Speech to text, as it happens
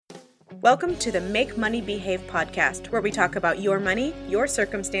Welcome to the Make Money Behave podcast, where we talk about your money, your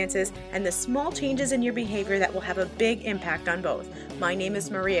circumstances, and the small changes in your behavior that will have a big impact on both. My name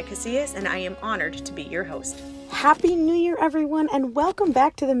is Maria Casillas, and I am honored to be your host. Happy New Year, everyone, and welcome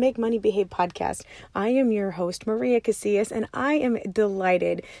back to the Make Money Behave podcast. I am your host, Maria Casillas, and I am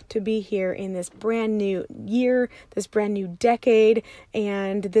delighted to be here in this brand new year, this brand new decade,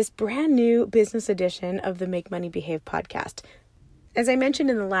 and this brand new business edition of the Make Money Behave podcast. As I mentioned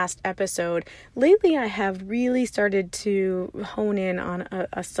in the last episode, lately I have really started to hone in on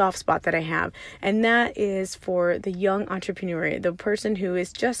a soft spot that I have, and that is for the young entrepreneur, the person who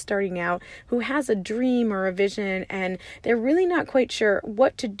is just starting out, who has a dream or a vision, and they're really not quite sure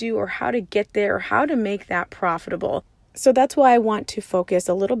what to do or how to get there or how to make that profitable. So that's why I want to focus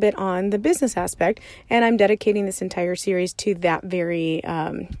a little bit on the business aspect, and I'm dedicating this entire series to that very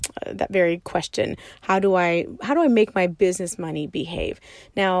question. How do I make my business money behave?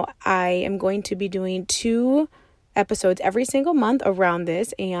 Now, I am going to be doing 2 episodes every single month around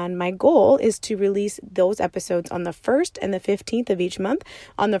this, and my goal is to release those episodes on the 1st and the 15th of each month.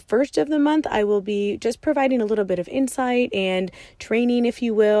 On the 1st of the month, I will be just providing a little bit of insight and training, if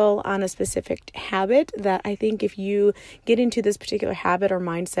you will, on a specific habit that I think if you get into this particular habit or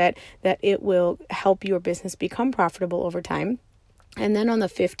mindset, that it will help your business become profitable over time. And then on the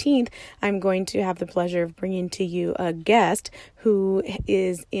 15th, I'm going to have the pleasure of bringing to you a guest who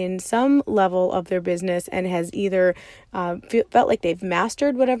is in some level of their business and has either felt like they've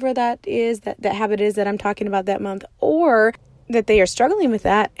mastered whatever that is, that habit is that I'm talking about that month, or that they are struggling with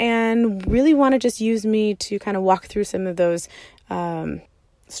that and really want to just use me to kind of walk through some of those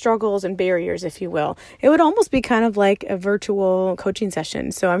struggles and barriers, if you will. It would almost be kind of like a virtual coaching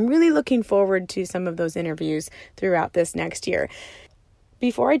session. So I'm really looking forward to some of those interviews throughout this next year.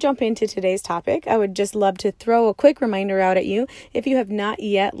 Before I jump into today's topic, I would just love to throw a quick reminder out at you. If you have not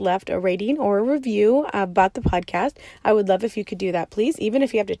yet left a rating or a review about the podcast, I would love if you could do that, please. Even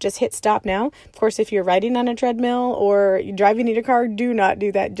if you have to just hit stop now. Of course, if you're riding on a treadmill or you're driving in a car, do not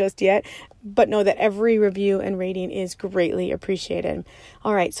do that just yet. But know that every review and rating is greatly appreciated.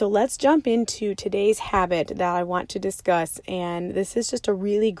 All right, so let's jump into today's habit that I want to discuss. And this is just a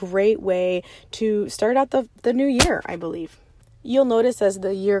really great way to start out the new year, I believe. You'll notice as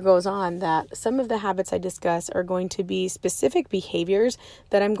the year goes on that some of the habits I discuss are going to be specific behaviors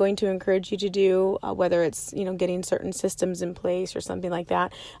that I'm going to encourage you to do, whether it's, getting certain systems in place or something like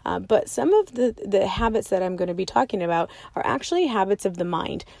that. But some of the habits that I'm going to be talking about are actually habits of the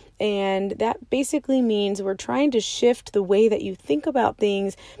mind. And that basically means we're trying to shift the way that you think about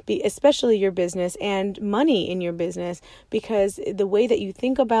things, especially your business and money in your business, because the way that you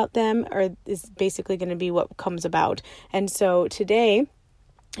think about them is basically going to be what comes about. And so today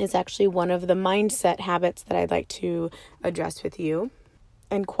is actually one of the mindset habits that I'd like to address with you.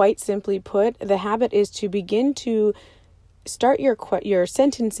 And quite simply put, the habit is to begin to start your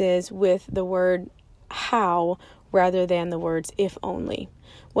sentences with the word how rather than the words if only.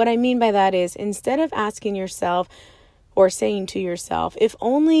 What I mean by that is, instead of asking yourself or saying to yourself, if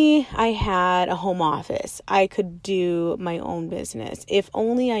only I had a home office, I could do my own business. If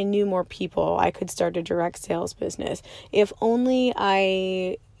only I knew more people, I could start a direct sales business. If only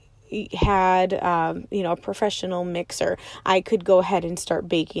I had, a professional mixer, I could go ahead and start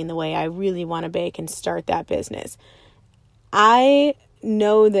baking the way I really want to bake and start that business. I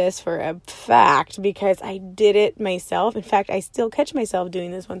know this for a fact because I did it myself. In fact, I still catch myself doing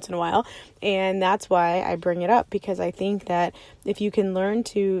this once in a while, and that's why I bring it up, because I think that if you can learn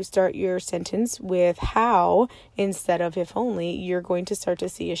to start your sentence with how instead of if only, you're going to start to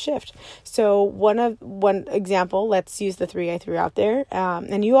see a shift. So one example, let's use the 3 I threw out there,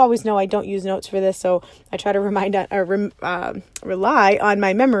 and you always know I don't use notes for this, so I try to rely on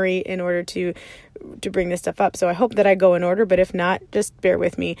my memory in order to bring this stuff up. So I hope that I go in order, but if not, just bear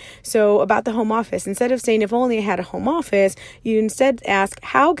with me. So about the home office, instead of saying if only I had a home office, you instead ask,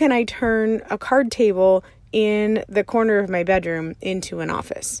 how can I turn a card table in the corner of my bedroom into an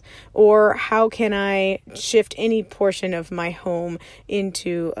office? Or how can I shift any portion of my home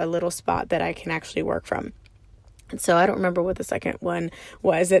into a little spot that I can actually work from? So I don't remember what the second one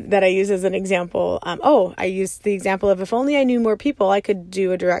was that I used as an example. I used the example of if only I knew more people, I could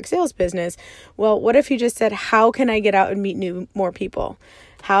do a direct sales business. Well, what if you just said, how can I get out and meet more people?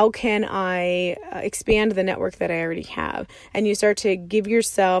 How can I expand the network that I already have? And you start to give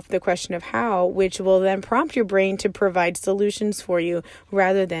yourself the question of how, which will then prompt your brain to provide solutions for you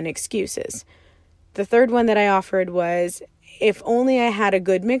rather than excuses. The third one that I offered was, if only I had a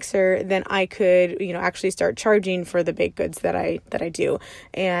good mixer, then I could, actually start charging for the baked goods that I do.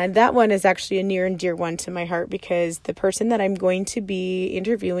 And that one is actually a near and dear one to my heart, because the person that I'm going to be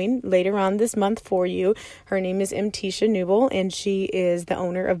interviewing later on this month for you, her name is Tisha Newell, and she is the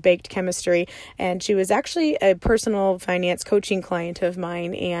owner of Baked Chemistry. And she was actually a personal finance coaching client of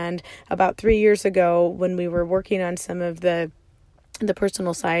mine. And about 3 years ago, when we were working on some of the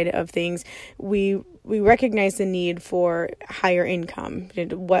personal side of things, we recognize the need for higher income.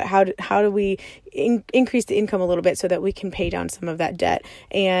 How do we increase the income a little bit so that we can pay down some of that debt?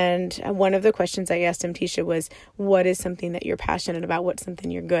 And one of the questions I asked Tisha was, what is something that you're passionate about? What's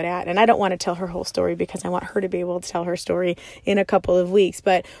something you're good at? And I don't want to tell her whole story, because I want her to be able to tell her story in a couple of weeks.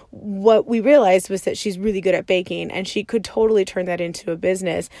 But what we realized was that she's really good at baking, and she could totally turn that into a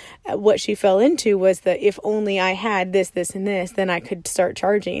business. What she fell into was that if only I had this, this, and this, then I could start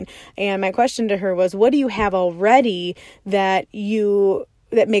charging. And my question to her was, what do you have already that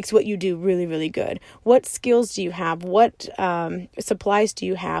makes what you do really, really good? What skills do you have? What supplies do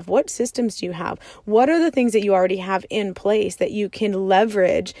you have? What systems do you have? What are the things that you already have in place that you can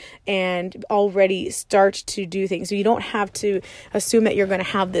leverage and already start to do things? So you don't have to assume that you're going to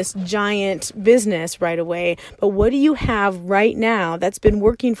have this giant business right away, but what do you have right now that's been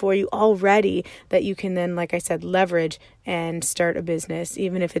working for you already that you can then, like I said, leverage and start a business,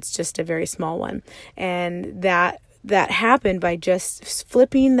 even if it's just a very small one? And that happened by just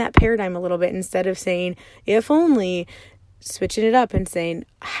flipping that paradigm a little bit. Instead of saying, if only, switching it up and saying,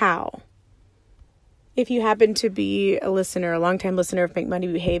 how? If you happen to be a longtime listener of Make Money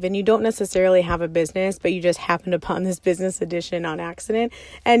Behave, and you don't necessarily have a business, but you just happened upon this business edition on accident,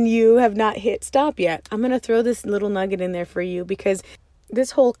 and you have not hit stop yet, I'm going to throw this little nugget in there for you, because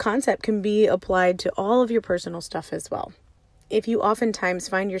this whole concept can be applied to all of your personal stuff as well. If you oftentimes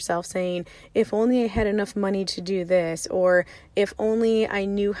find yourself saying, if only I had enough money to do this, or if only I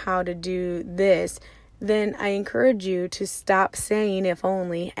knew how to do this, then I encourage you to stop saying if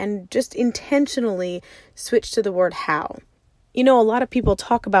only and just intentionally switch to the word how. A lot of people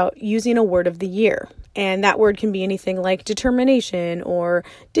talk about using a word of the year, and that word can be anything like determination or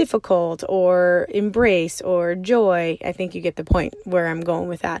difficult or embrace or joy. I think you get the point where I'm going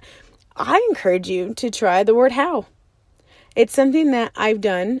with that. I encourage you to try the word how. It's something that I've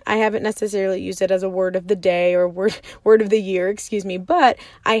done. I haven't necessarily used it as a word of the day or word of the year, but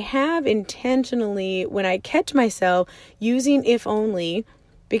I have intentionally, when I catch myself using if only,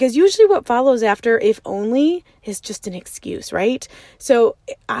 because usually what follows after if only is just an excuse, right? So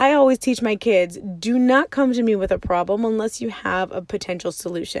I always teach my kids, do not come to me with a problem unless you have a potential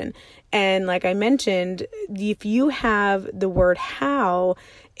solution. And like I mentioned, if you have the word how,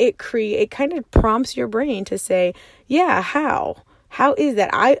 it kind of prompts your brain to say, yeah, how? How is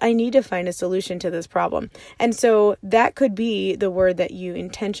that? I need to find a solution to this problem. And so that could be the word that you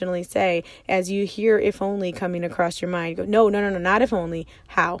intentionally say as you hear if only coming across your mind. Go, no, not if only.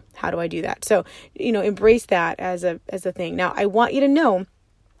 How? How do I do that? So, embrace that as a thing. Now, I want you to know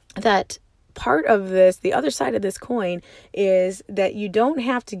that part of this, the other side of this coin, is that you don't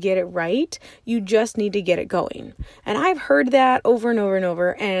have to get it right. You just need to get it going. And I've heard that over and over and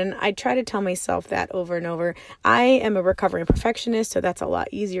over. And I try to tell myself that over and over. I am a recovering perfectionist, so that's a lot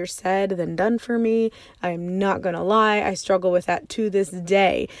easier said than done for me. I'm not going to lie. I struggle with that to this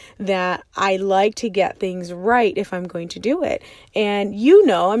day, that I like to get things right if I'm going to do it. And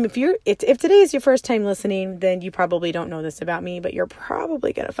if today is your first time listening, then you probably don't know this about me, but you're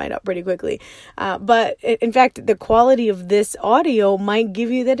probably going to find out pretty quickly. But in fact, the quality of this audio might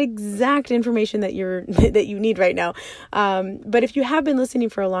give you that exact information that you need right now. But if you have been listening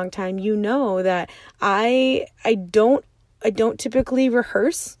for a long time, you know that I don't typically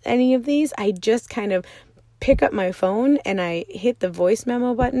rehearse any of these. I just kind of pick up my phone and I hit the voice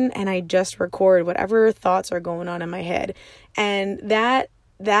memo button and I just record whatever thoughts are going on in my head. And that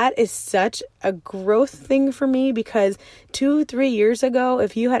is such a growth thing for me, because 2-3 years ago,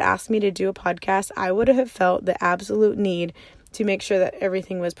 if you had asked me to do a podcast, I would have felt the absolute need to make sure that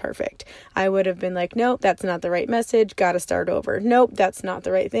everything was perfect. I would have been like, nope, that's not the right message. Got to start over. Nope, that's not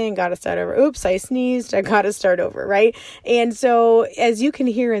the right thing. Got to start over. Oops, I sneezed. I got to start over, right? And so as you can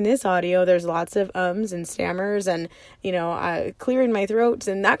hear in this audio, there's lots of ums and stammers and, clearing my throats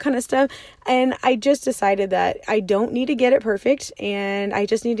and that kind of stuff. And I just decided that I don't need to get it perfect, and I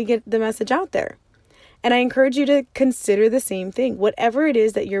just need to get the message out there. And I encourage you to consider the same thing. Whatever it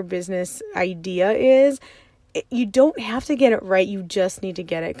is that your business idea is, you don't have to get it right. You just need to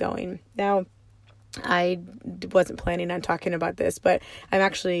get it going. Now, I wasn't planning on talking about this, but I'm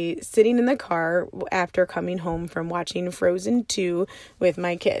actually sitting in the car after coming home from watching Frozen 2 with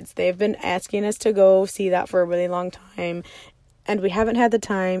my kids. They've been asking us to go see that for a really long time, and we haven't had the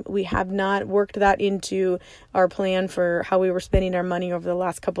time. We have not worked that into our plan for how we were spending our money over the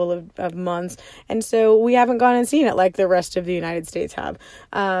last couple of months. And so we haven't gone and seen it like the rest of the United States have.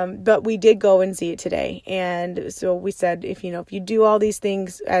 But we did go and see it today. And so we said, if you do all these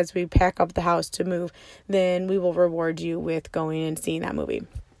things as we pack up the house to move, then we will reward you with going and seeing that movie.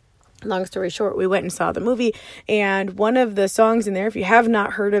 Long story short, we went and saw the movie, and one of the songs in there, if you have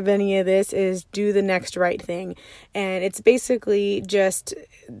not heard of any of this, is Do the Next Right Thing. And it's basically just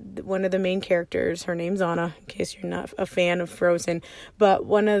one of the main characters. Her name's Anna, in case you're not a fan of Frozen. But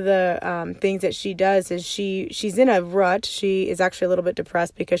one of the things that she does is she's in a rut. She is actually a little bit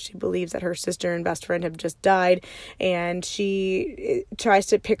depressed because she believes that her sister and best friend have just died. And she tries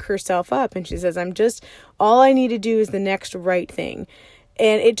to pick herself up, and she says, all I need to do is the next right thing.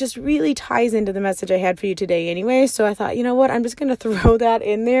 And it just really ties into the message I had for you today anyway. So I thought, you know what, I'm just going to throw that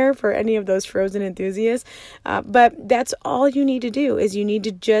in there for any of those Frozen enthusiasts. But that's all you need to do is you need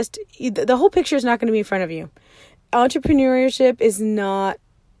to the whole picture is not going to be in front of you. Entrepreneurship is not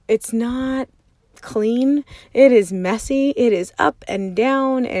clean. It is messy. It is up and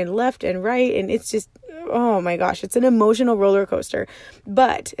down and left and right. And it's just, oh my gosh, it's an emotional roller coaster.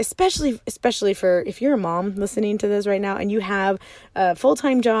 But especially for if you're a mom listening to this right now and you have a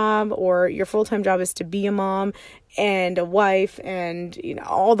full-time job, or your full-time job is to be a mom and a wife and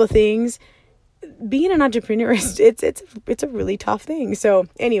all the things, being an entrepreneur it's a really tough thing. So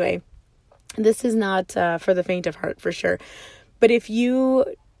anyway, this is not for the faint of heart for sure. But if you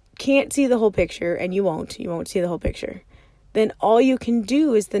can't see the whole picture, and you won't see the whole picture, then all you can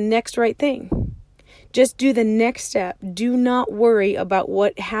do is the next right thing. Just do the next step. Do not worry about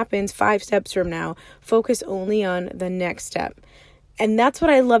what happens 5 steps from now. Focus only on the next step. And that's what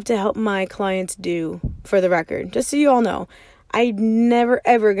I love to help my clients do, for the record. Just so you all know, I'm never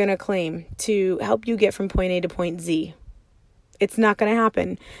ever going to claim to help you get from point A to point Z. It's not going to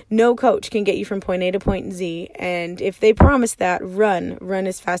happen. No coach can get you from point A to point Z. And if they promise that, run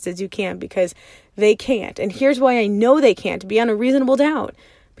as fast as you can, because they can't. And here's why I know they can't, beyond a reasonable doubt.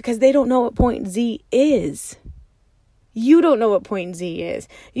 Because they don't know what point Z is. You don't know what point Z is.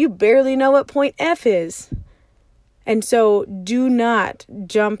 You barely know what point F is. And so do not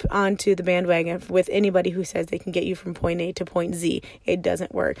jump onto the bandwagon with anybody who says they can get you from point A to point Z. It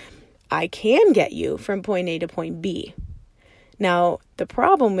doesn't work. I can get you from point A to point B. Now, the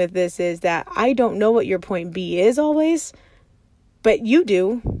problem with this is that I don't know what your point B is always, but you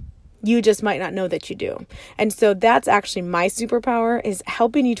do. You just might not know that you do. And so that's actually my superpower, is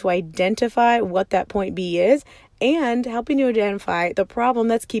helping you to identify what that point B is and helping you identify the problem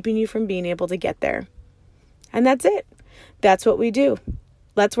that's keeping you from being able to get there. And that's it. That's what we do.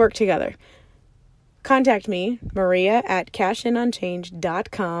 Let's work together. Contact me, Maria, at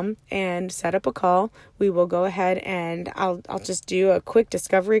cashinOnChange.com, and set up a call. We will go ahead and I'll just do a quick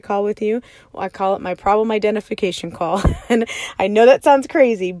discovery call with you. I call it my problem identification call. And I know that sounds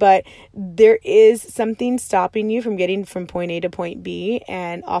crazy, but there is something stopping you from getting from point A to point B.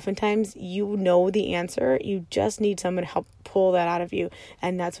 And oftentimes you know the answer. You just need someone to help pull that out of you.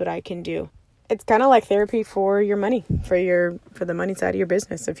 And that's what I can do. It's kind of like therapy for your money, for the money side of your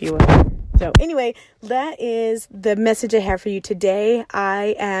business, if you will. So anyway, that is the message I have for you today.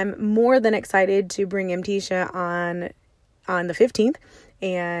 I am more than excited to bring Mtisha on the 15th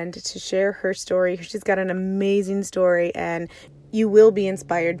and to share her story. She's got an amazing story, and you will be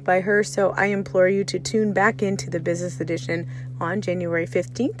inspired by her. So I implore you to tune back into the Business Edition on January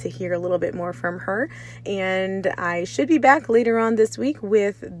 15th to hear a little bit more from her. And I should be back later on this week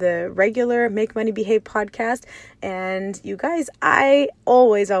with the regular Make Money Behave podcast. And you guys, I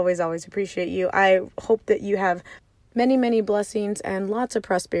always appreciate you. I hope that you have many, many blessings and lots of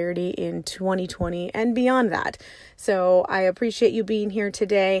prosperity in 2020 and beyond that. So I appreciate you being here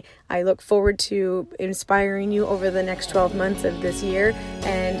today. I look forward to inspiring you over the next 12 months of this year.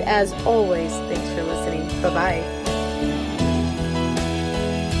 And as always, thanks for listening. Bye-bye.